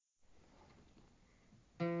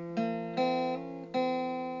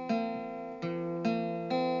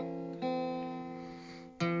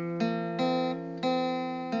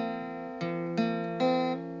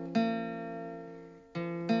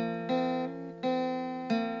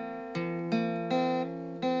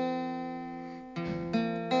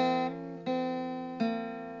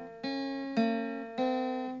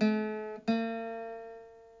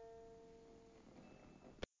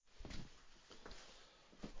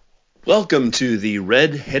Welcome to the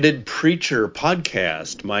Red-Headed Preacher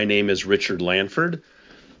podcast. My name is Richard Lanford.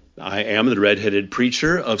 I am the Red-Headed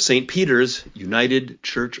Preacher of St. Peter's United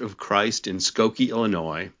Church of Christ in Skokie,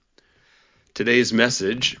 Illinois. Today's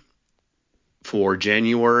message for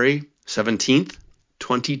January 17th,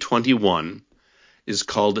 2021 is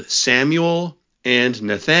called Samuel and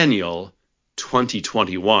Nathanael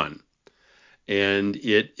 2021. And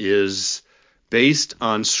it is based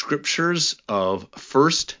on scriptures of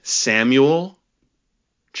 1 Samuel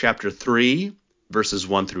chapter 3, verses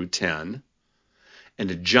 1 through 10,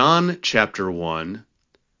 and John chapter 1,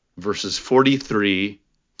 verses 43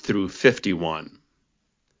 through 51.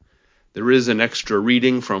 There is an extra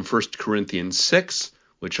reading from 1 Corinthians 6,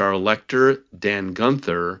 which our lector, Dan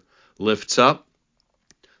Gunther, lifts up.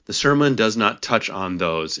 The sermon does not touch on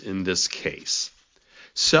those in this case.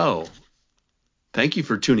 So, thank you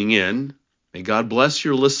for tuning in. May God bless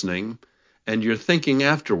your listening and your thinking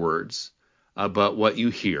afterwards about what you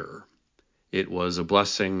hear. It was a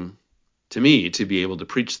blessing to me to be able to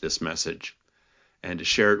preach this message and to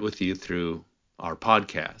share it with you through our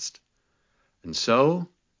podcast. And so,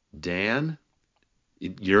 Dan,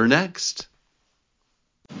 you're next.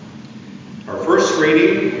 Our first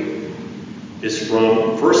reading is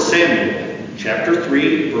from 1 Samuel chapter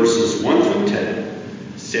 3, verses 1 through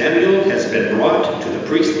 10. Samuel has been brought to the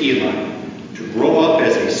priest Eli to grow up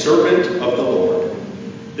as a servant of the Lord.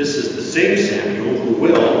 This is the same Samuel who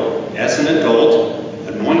will, as an adult,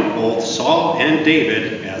 anoint both Saul and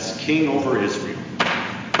David as king over Israel.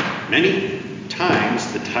 Many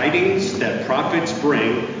times the tidings that prophets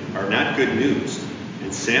bring are not good news,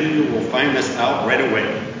 and Samuel will find this out right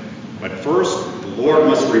away. But first, the Lord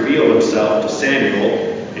must reveal himself to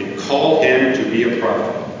Samuel and call him to be a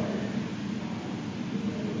prophet.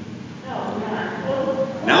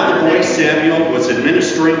 Now the boy Samuel was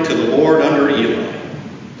administering to the Lord under Eli.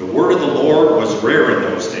 The word of the Lord was rare in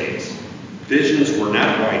those days. Visions were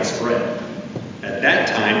not widespread. At that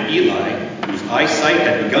time, Eli, whose eyesight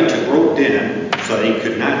had begun to grow dim so that he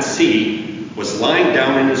could not see, was lying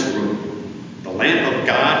down in his room. The lamp of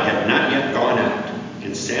God had not yet gone out,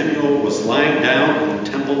 and Samuel was lying down in the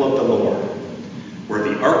temple of the Lord, where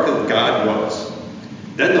the ark of God was.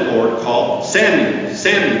 Then the Lord called, "Samuel,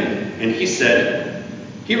 Samuel," and he said,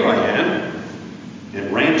 "Here I am,"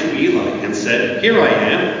 and ran to Eli and said, "Here I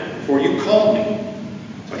am, for you called me."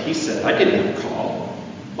 But he said, "I did not call.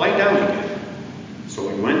 Lie down again." So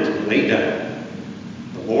he went and lay down.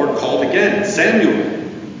 The Lord called again, "Samuel."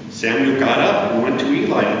 Samuel got up and went to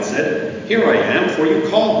Eli and said, "Here I am, for you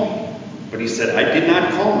called me." But he said, "I did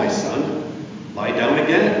not call, my son. Lie down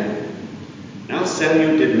again." Now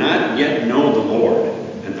Samuel did not yet know the Lord,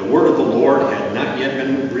 and the word of the Lord had not yet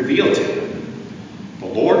been revealed to him.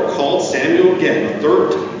 The Lord called Samuel again a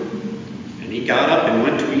third time, and he got up and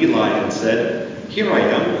went to Eli and said, "Here I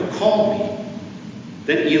am, who called me?"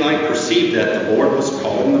 Then Eli perceived that the Lord was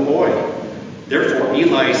calling the boy. Therefore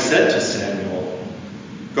Eli said to Samuel,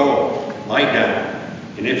 "Go, lie down,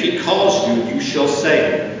 and if he calls you, you shall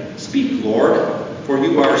say, 'Speak, Lord, for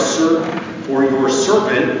your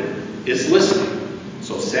servant is listening.'"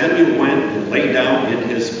 So Samuel went and lay down in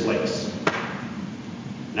his place.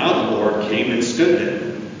 Now the Lord came and stood there,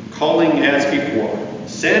 calling as before,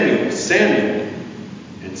 "Samuel, Samuel."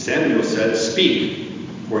 And Samuel said, "Speak,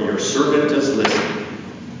 for your servant is listening."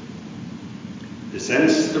 This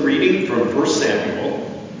ends the reading from 1 Samuel.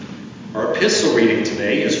 Our epistle reading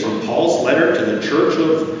today is from Paul's letter to the Church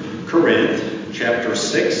of Corinth, chapter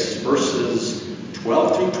 6, verses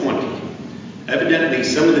 12 through 20. Evidently,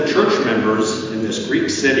 some of the church members in this Greek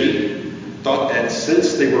city thought that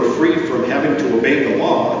since they were free from having to obey the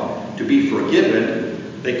law to be forgiven,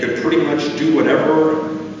 they could pretty much do whatever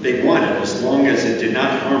they wanted as long as it did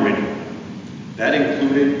not harm anyone. That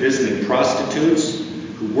included visiting prostitutes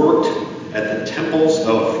who worked at the temples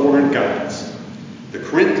of foreign gods. The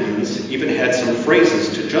Corinthians even had some phrases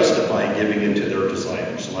to justify giving into their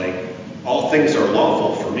desires, like, "All things are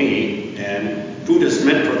lawful for me," and "Food is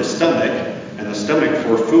meant for the stomach, and the stomach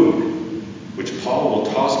for food," which Paul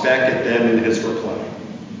will toss back at them in his reply.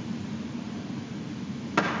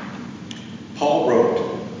 Paul wrote,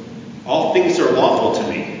 "All things are lawful to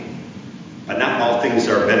me, but not all things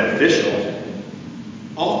are beneficial.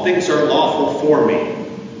 All things are lawful for me,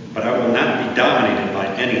 but I will not be dominated by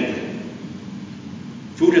anything.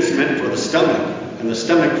 Food is meant for the stomach, and the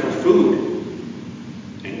stomach for food.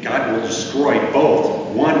 And God will destroy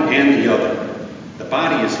both, one and the other. The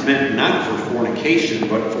body is meant not for fornication,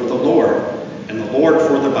 but for the Lord, and the Lord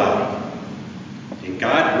for the body. And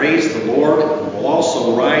God raised the Lord, and will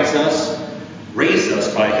also raise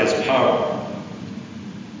us by his power.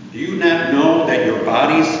 Do you not know that your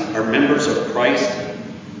bodies are members of Christ?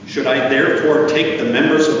 Should I therefore take the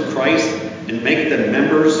members of Christ and make them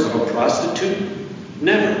members of a prostitute?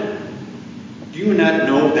 Never. Do you not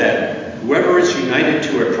know that whoever is united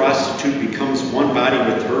to a prostitute becomes one body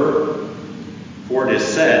with her? For it is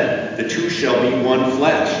said, the two shall be one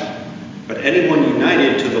flesh. But anyone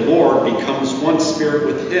united to the Lord becomes one spirit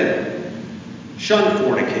with him. Shun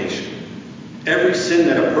fornication. Every sin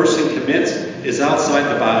that a person commits is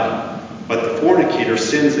outside the body, but the fornicator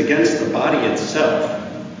sins against the body itself.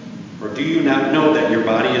 Or do you not know that your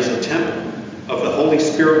body is a temple of the Holy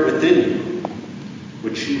Spirit within you,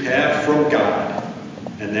 which you have from God,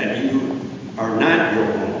 and that you are not your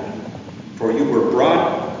own? For you were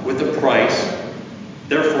bought with a price.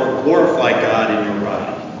 Therefore glorify God in your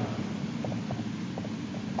body.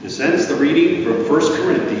 This ends the reading from 1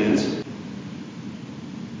 Corinthians.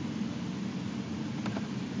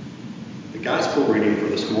 The gospel reading for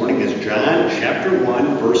this morning is John chapter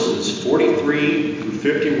 1, verses 43 through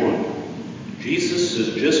 51. Jesus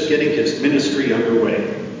is just getting his ministry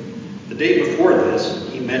underway. The day before this,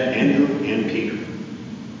 he met Andrew and Peter.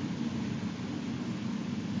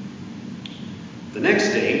 The next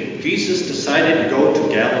day, Jesus decided to go to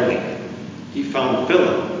Galilee. He found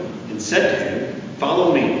Philip and said to him,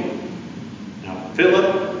 "Follow me." Now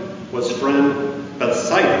Philip was from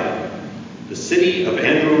Bethsaida, the city of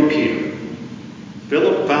Andrew and Peter.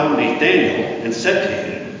 Philip found Nathanael and said to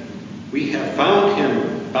him, "We have found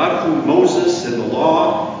him about whom Moses and the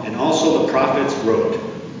law and also the prophets wrote,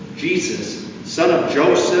 Jesus, son of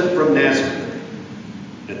Joseph from Nazareth."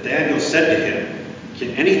 Nathanael said to him,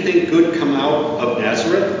 "Can anything good come out of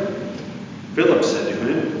Nazareth?" Philip said to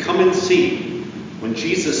him, "Come and see." When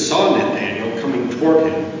Jesus saw Nathanael coming toward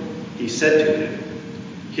him, he said to him,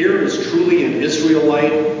 "Here is truly an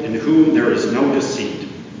Israelite in whom there is no deceit."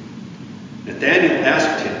 Nathanael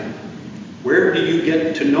asked him, "Where do you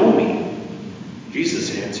get to know me?"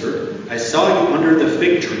 Jesus answered, "I saw you under the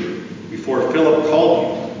fig tree before Philip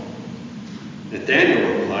called you."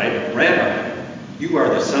 Nathanael replied, "Rabbi, you are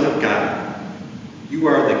the Son of God. You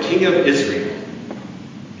are the King of Israel."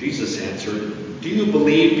 Jesus answered, "Do you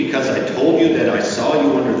believe because I told you that I saw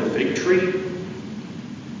you under the fig tree?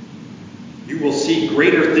 You will see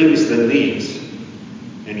greater things than these."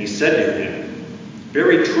 And he said to him,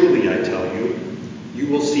 "Very truly I tell you, you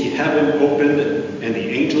will see heaven opened and the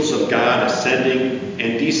angels of God ascending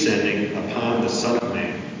and descending upon the Son of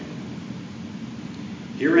Man."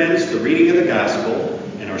 Here ends the reading of the Gospel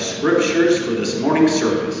and our scriptures for this morning's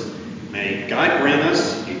service. May God grant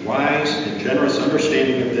us a wise and generous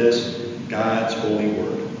understanding of this, God's holy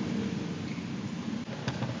word.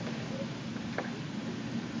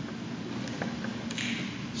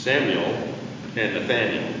 Samuel and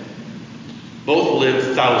Nathanael both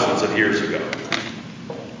lived thousands of years ago.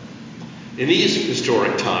 In these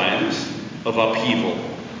historic times of upheaval,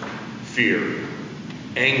 fear,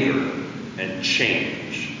 anger, and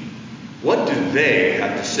change, what do they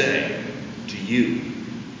have to say to you,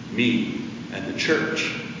 me, and the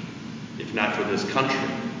church, if not for this country,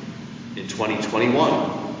 in 2021?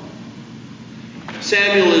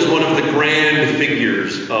 Samuel is one of the grand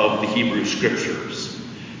figures of the Hebrew Scriptures.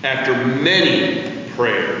 After many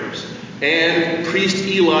prayers and priest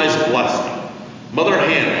Eli's blessing, Mother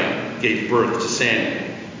Hannah gave birth to Samuel.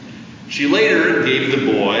 She later gave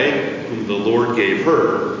the boy, whom the Lord gave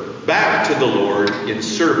her, back to the Lord in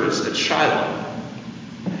service at Shiloh.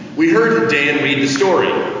 We heard Dan read the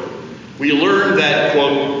story. We learned that,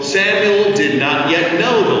 quote, Samuel did not yet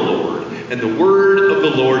know the Lord, and the word of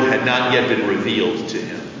the Lord had not yet been revealed to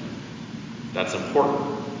him. That's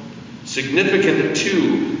important. Significant,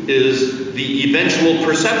 too, is the eventual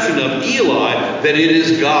perception of Eli that it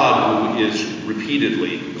is God who is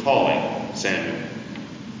repeatedly calling Samuel.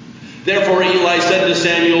 Therefore Eli said to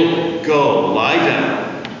Samuel, "Go, lie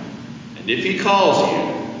down, and if he calls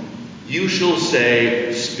you, you shall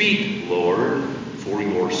say, 'Speak, Lord, for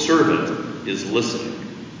your servant is listening.'"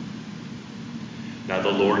 Now the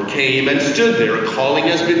Lord came and stood there, calling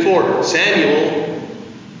as before, "Samuel,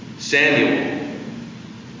 Samuel."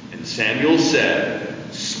 And Samuel said,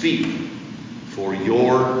 "Speak, for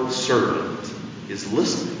your servant is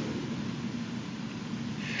listening."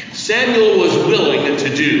 Samuel was willing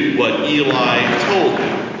to do what Eli told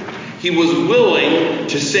him. He was willing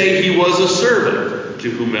to say he was a servant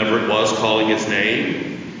to whomever it was calling his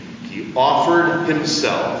name. He offered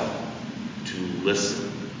himself to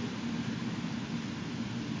listen.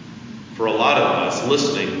 For a lot of us,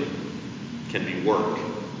 listening can be work.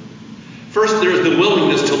 First, there's the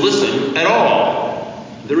willingness to listen at all.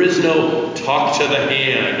 There is no talk to the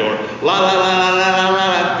hand or la la la la la la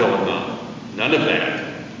la going on. None of that.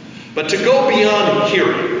 But to go beyond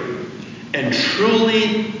hearing and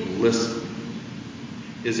truly listen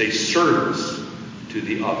is a service to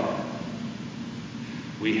the other.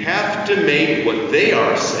 We have to make what they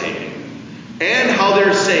are saying and how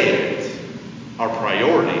they're saying it our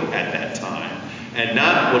priority at that time, and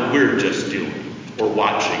not what we're just doing or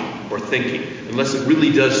watching or thinking, unless it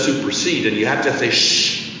really does supersede, and you have to say,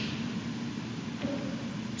 shh.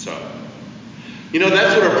 So,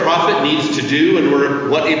 that's what a prophet needs to do, and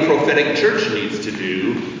what a prophetic church needs to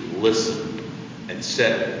do: listen and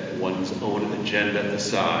set one's own agenda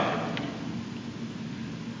aside.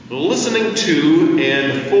 Listening to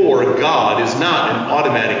and for God is not an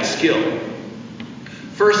automatic skill.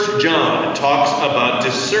 1 John talks about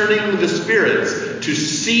discerning the spirits to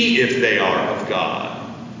see if they are of God.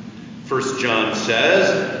 1 John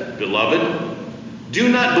says, "Beloved, do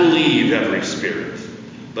not believe every spirit,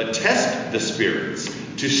 but test the spirits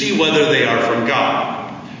to see whether they are from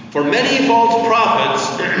God. For many false prophets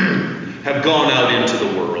have gone out into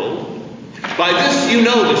the world. By this you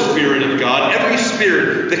know the Spirit of God. Every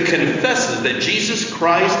spirit that confesses that Jesus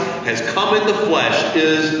Christ has come in the flesh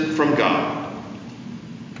is from God."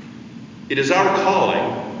 It is our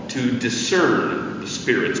calling to discern the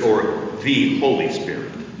spirits, or the Holy Spirit.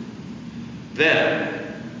 Then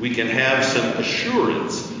we can have some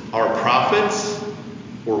assurance our prophets,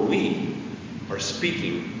 or we, are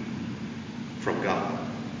speaking from God.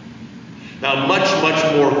 Now, much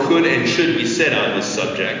more could and should be said on this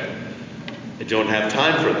subject. I don't have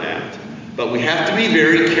time for that. But we have to be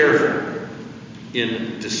very careful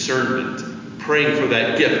in discernment. Praying for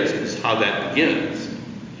that gift is how that begins.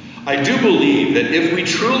 I do believe that if we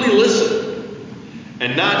truly listen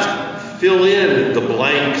and not fill in the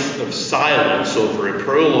blanks of silence over a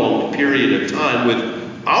prolonged period of time with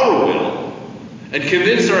our will and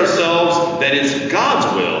convince ourselves that it's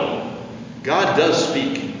God's will, God does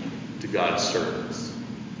speak to God's servants.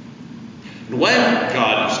 And when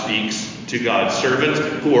God speaks to God's servants,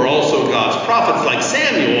 who are also God's prophets like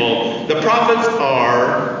Samuel, the prophets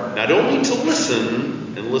are not only to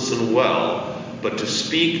listen and listen well, but to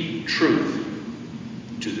speak truth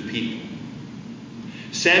to the people.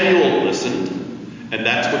 Samuel listened, and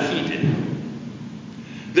that's what he did.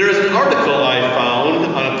 There is an article I found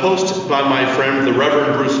on a post by my friend, the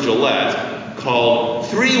Reverend Bruce Gillette, called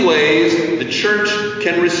 3 Ways the Church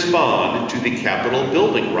Can Respond to the Capitol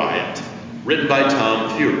Building Riot, written by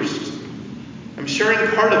Tom Furst. I'm sharing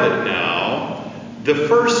part of it now. The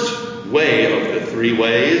first way of the 3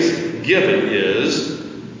 ways given is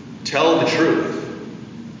tell the truth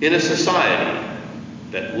in a society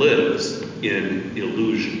that lives in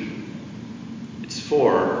illusion. It's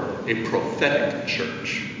for a prophetic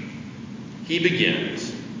church. He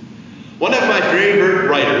begins. One of my favorite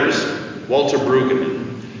writers, Walter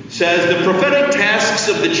Brueggemann, says the prophetic tasks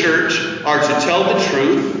of the church are to tell the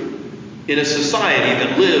truth in a society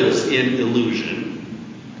that lives in illusion,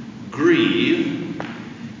 grieve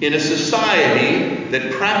in a society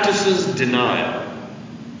that practices denial,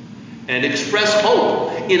 and express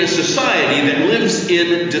hope in a society that lives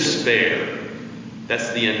in despair.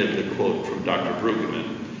 That's the end of the quote from Dr.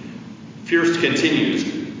 Brueggemann. Furst continues,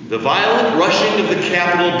 the violent rushing of the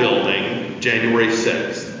Capitol building, January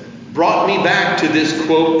 6th, brought me back to this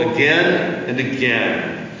quote again and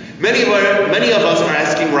again. Many of us are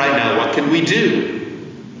asking right now, what can we do?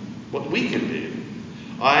 What we can do.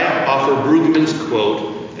 I offer Brueggemann's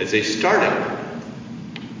quote as a starting point.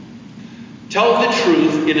 Tell the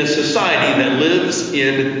truth in a society that lives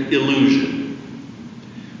in illusion.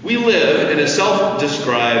 We live in a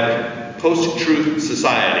self-described post-truth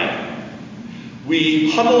society.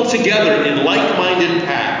 We huddle together in like-minded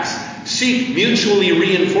packs, seek mutually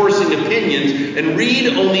reinforcing opinions, and read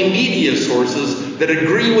only media sources that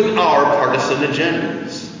agree with our partisan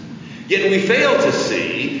agendas. Yet we fail to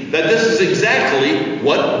see that this is exactly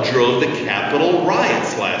what drove the Capitol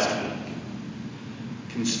riots last week.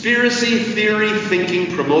 Conspiracy theory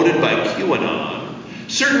thinking promoted by QAnon,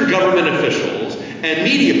 certain government officials, and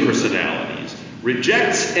media personalities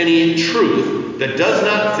rejects any truth that does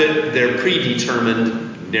not fit their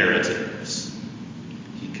predetermined narratives.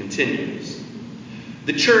 He continues.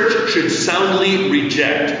 The church should soundly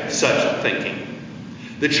reject such thinking.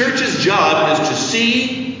 The church's job is to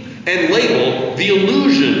see and label the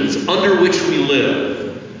illusions under which we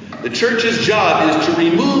live. The church's job is to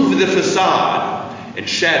remove the facade and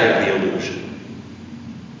shatter the illusion.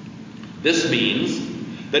 This means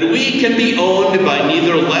that we can be owned by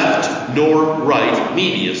neither left nor right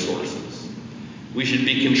media sources. We should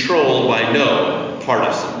be controlled by no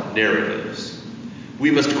partisan narratives.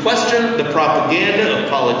 We must question the propaganda of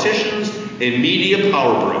politicians and media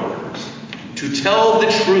power brokers. To tell the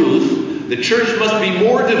truth, the church must be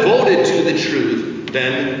more devoted to the truth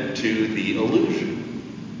than to the illusion.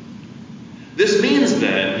 This means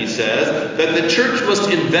then, he says, that the church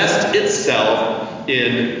must invest itself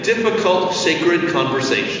in difficult sacred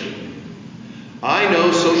conversation. I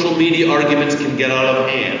know social media arguments can get out of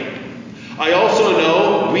hand. I also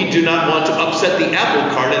know we do not want to upset the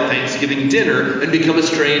apple cart at Thanksgiving dinner and become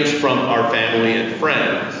estranged from our family and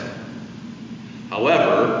friends.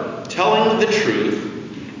 However, telling the truth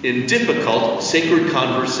in difficult sacred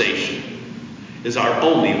conversation is our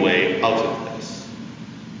only way out of this.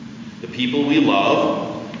 The people we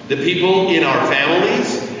love, the people in our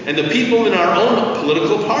families, and the people in our own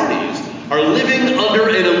political parties are living under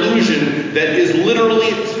an illusion that is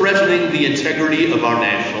literally threatening the integrity of our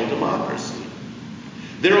national democracy.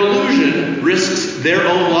 Their illusion risks their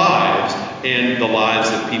own lives and the lives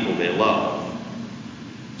of people they love.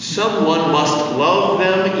 Someone must love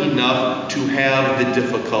them enough to have the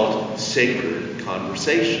difficult, sacred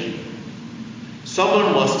conversation.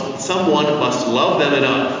 Someone must love them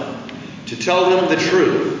enough to tell them the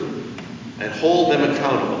truth and hold them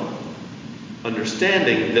accountable,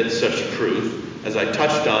 understanding that such truth, as I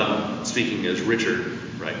touched on speaking as Richard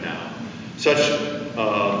right now, such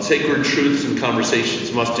sacred truths and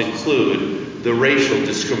conversations must include the racial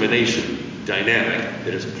discrimination dynamic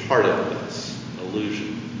that is part of this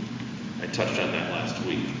illusion. I touched on that last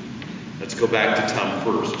week. Let's go back to Tom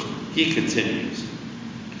first. He continues.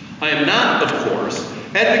 I am not, of course,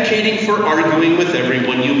 advocating for arguing with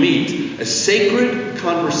everyone you meet. A sacred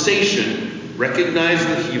conversation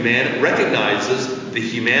recognizes the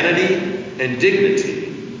humanity and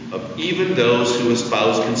dignity of even those who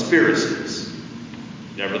espouse conspiracies.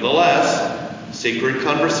 Nevertheless, sacred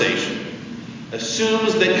conversation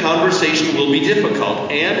assumes that conversation will be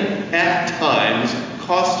difficult and, at times,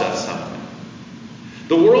 cost us something.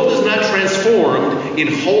 The world is not transformed in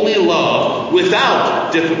holy love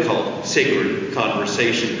without difficult, sacred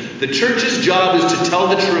conversation. The church's job is to tell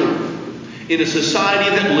the truth in a society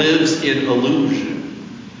that lives in illusion.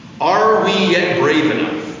 Are we yet brave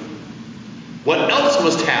enough? What else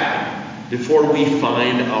must happen before we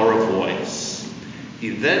find our voice? He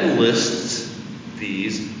then lists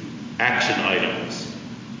these action items.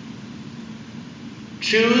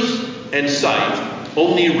 Choose and cite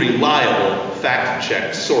only reliable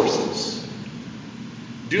fact-checked sources.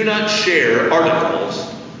 Do not share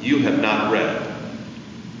articles you have not read.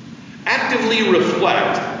 Actively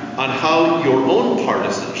reflect on how your own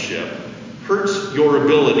partisanship hurts your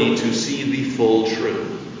ability to see the full truth.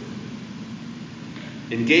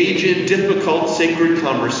 Engage in difficult sacred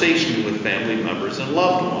conversation with family members and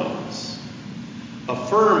loved ones.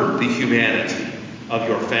 Affirm the humanity of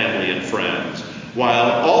your family and friends,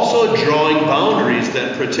 while also drawing boundaries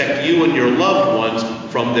that protect you and your loved ones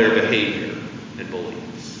from their behavior and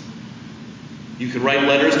beliefs. You can write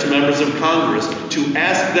letters to members of Congress to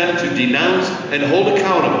ask them to denounce and hold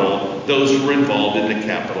accountable those who were involved in the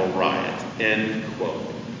Capitol riot. End quote.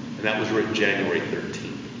 And that was written January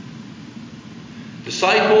 13th.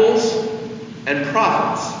 Disciples and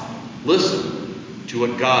prophets, listen to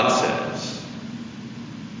what God says.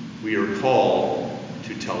 We are called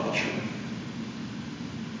to tell the truth.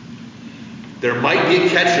 There might be a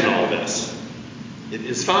catch in all this. It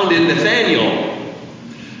is found in Nathanael.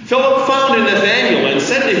 Philip found Nathanael and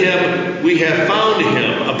said to him, we have found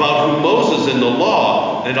him about whom Moses in the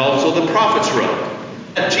law and also the prophets wrote,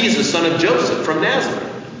 Jesus, son of Joseph from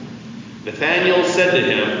Nazareth. Nathanael said to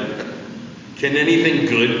him, can anything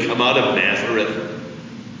good come out of Nazareth?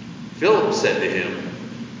 Philip said to him,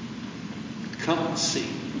 come and see.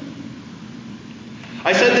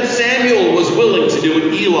 I said that Samuel was willing to do what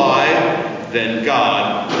Eli, then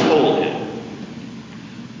God told him.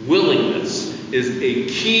 Willingness is a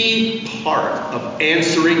key part of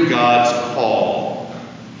answering God's call.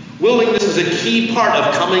 Willingness is a key part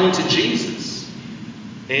of coming to Jesus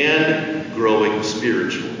and growing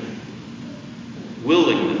spiritually.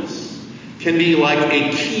 Willingness can be like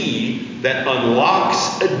a key that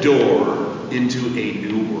unlocks a door into a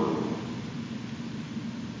new world.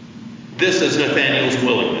 This is Nathanael's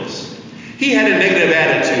willingness. He had a negative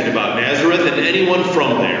attitude about Nazareth and anyone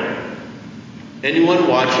from there. Anyone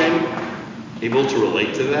watching able to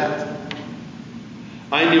relate to that?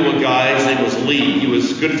 I knew a guy, his name was Lee. He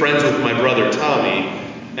was good friends with my brother Tommy,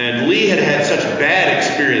 and Lee had had such bad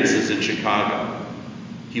experiences in Chicago.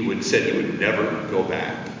 He said he would never go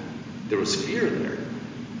back. There was fear there.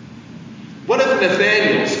 What if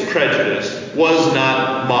Nathanael's prejudice was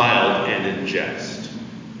not mild and in jest?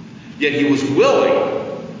 Yet he was willing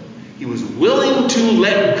to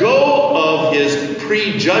let go of his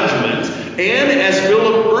prejudgment and as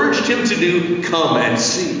Philip urged him to do, come and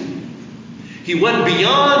see. He went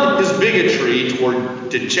beyond his bigotry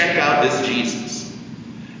to check out this Jesus.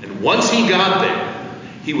 And once he got there,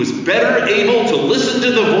 he was better able to listen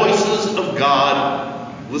to the voices of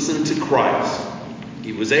God, listen to Christ.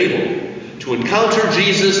 He was able to encounter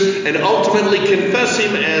Jesus and ultimately confess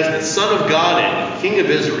him as the Son of God and King of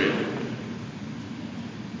Israel.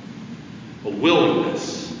 A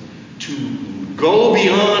willingness to go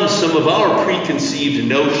beyond some of our preconceived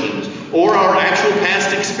notions or our actual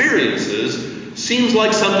past experiences seems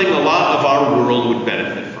like something a lot of our world would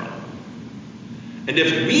benefit from. And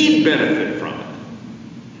if we benefit from it,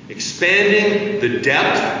 expanding the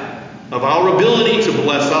depth of our ability to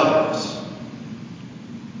bless others,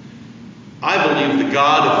 I believe the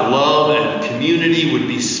God of love and community would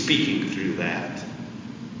be speaking through that.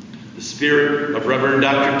 The spirit of Reverend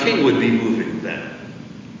Dr. King would be moving then,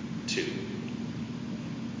 too.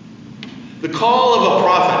 The call of a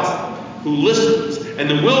prophet who listens and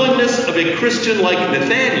the willingness of a Christian like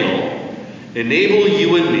Nathanael enable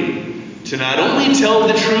you and me to not only tell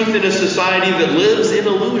the truth in a society that lives in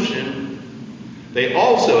illusion, they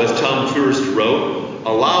also, as Tom Furst wrote,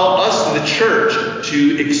 allow us, the church,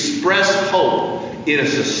 to express hope in a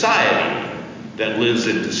society that lives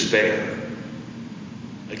in despair.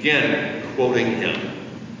 Again, quoting him.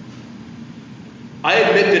 I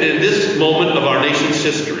admit that in this moment of our nation's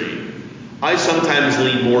history, I sometimes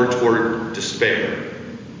lean more toward despair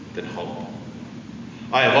than hope.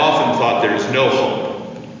 I have often thought there is no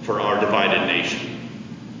hope for our divided nation.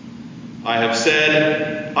 I have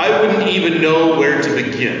said I wouldn't even know where to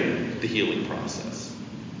begin the healing process.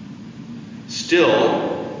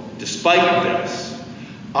 Still, despite this,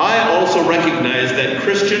 I also recognize that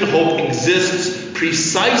Christian hope exists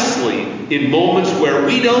precisely in moments where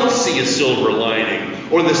we don't see a silver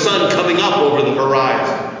lining or the sun coming up over the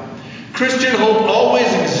horizon. Christian hope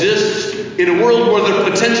always exists in a world where the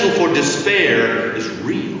potential for despair is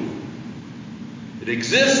real. It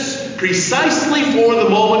exists precisely for the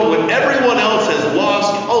moment when everyone else has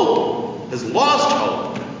lost hope,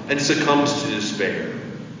 and succumbs to despair.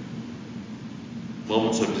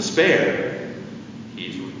 Moments of despair,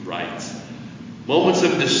 he writes, moments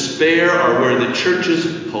of despair are where the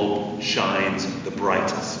church's hope shines the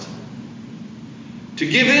brightest. To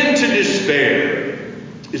give in to despair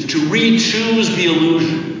is to re-choose the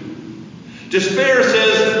illusion. Despair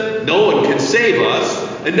says no one can save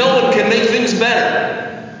us and no one can make things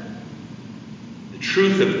better. The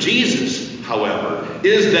truth of Jesus, however,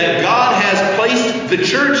 is that God has placed the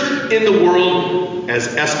church in the world,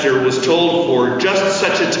 as Esther was told, for just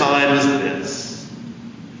such a time as this.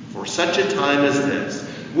 For such a time as this.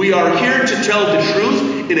 We are here to tell the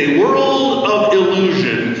truth in a world of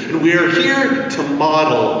illusion, and we are here to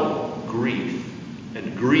model grief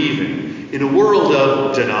and grieving in a world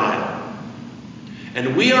of denial.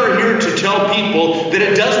 And we are here to tell people that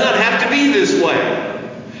it does not have to be this way.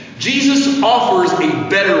 Jesus offers a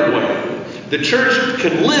better way. The church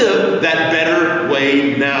can live that better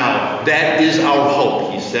way now. That is our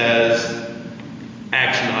hope, he says.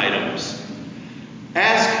 Action items.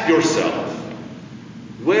 Ask yourself,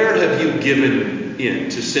 where have you given in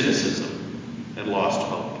to cynicism and lost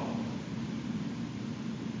hope?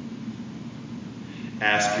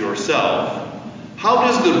 Ask yourself, how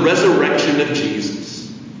does the resurrection of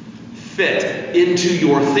Jesus fit into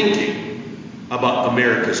your thinking about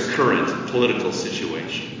America's current political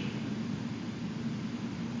situation?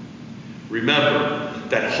 Remember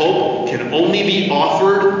that hope can only be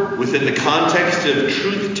offered within the context of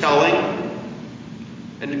truth-telling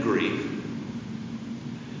and grief.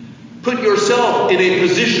 Put yourself in a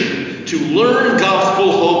position to learn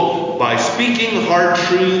gospel hope by speaking hard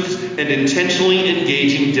truths and intentionally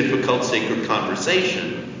engaging difficult sacred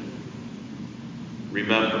conversation.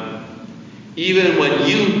 Remember, even when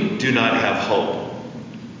you do not have hope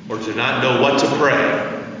or do not know what to pray,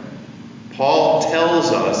 Paul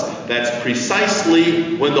tells us that's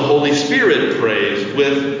precisely when the Holy Spirit prays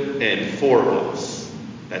with and for us.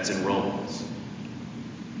 That's in Romans.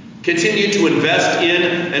 Continue to invest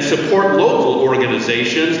in and support local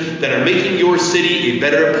organizations that are making your city a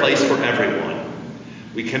better place for everyone.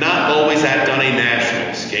 We cannot always act on a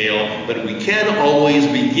national scale, but we can always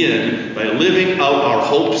begin by living out our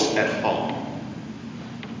hopes at home.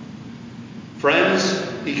 Friends,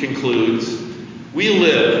 he concludes, we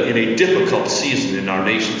live in a difficult season in our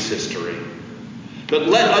nation's history. But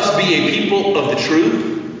let us be a people of the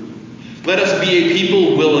truth. Let us be a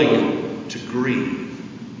people willing to grieve.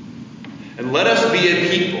 And let us be a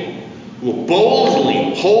people who will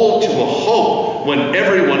boldly hold to a hope when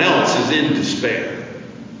everyone else is in despair.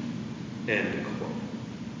 End quote.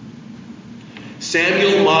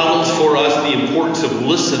 Samuel models for us the importance of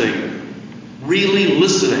listening, really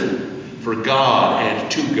listening for God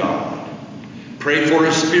and to God. Pray for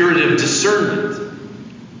a spirit of discernment.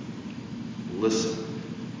 Listen.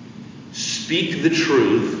 Speak the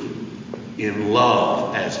truth in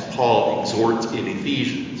love, as Paul exhorts in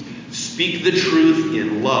Ephesians. Speak the truth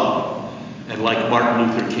in love, and like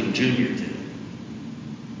Martin Luther King Jr. did.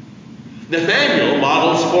 Nathanael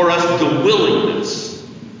models for us the willingness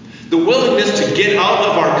to get out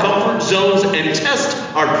of our comfort zones and test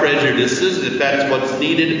our prejudices, if that's what's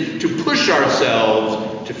needed, to push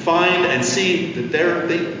ourselves to find and see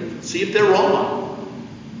that see if they're wrong.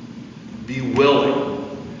 Be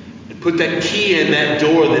willing and put that key in that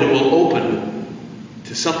door that it will open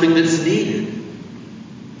to something that's needed,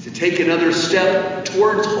 to take another step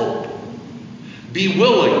towards hope. Be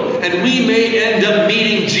willing, and we may end up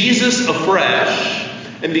meeting Jesus afresh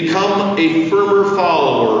and become a firmer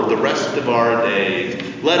follower the rest of our days.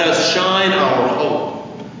 Let us shine our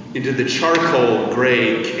hope into the charcoal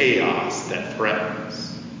gray chaos that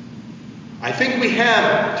threatens. I think we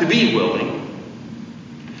have to be willing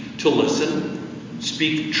to listen,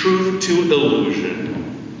 speak truth to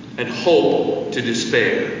illusion, and hope to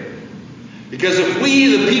despair. Because if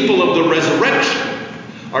we, the people of the resurrection,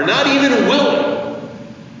 are not even willing,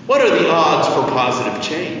 what are the odds for positive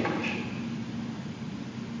change?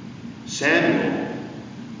 Samuel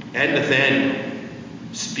and Nathanael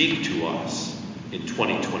speak to us in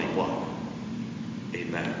 2021.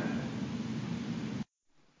 Amen.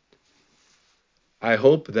 I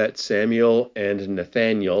hope that Samuel and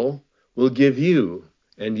Nathanael will give you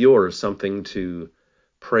and yours something to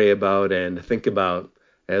pray about and think about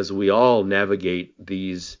as we all navigate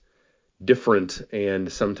these different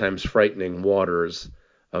and sometimes frightening waters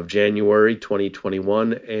of January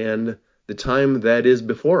 2021 and the time that is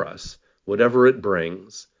before us, whatever it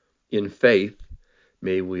brings. In faith,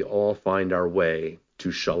 may we all find our way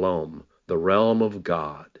to Shalom, the realm of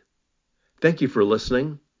God. Thank you for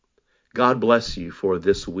listening. God bless you for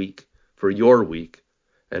this week, for your week,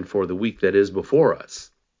 and for the week that is before us.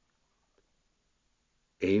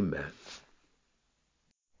 Amen.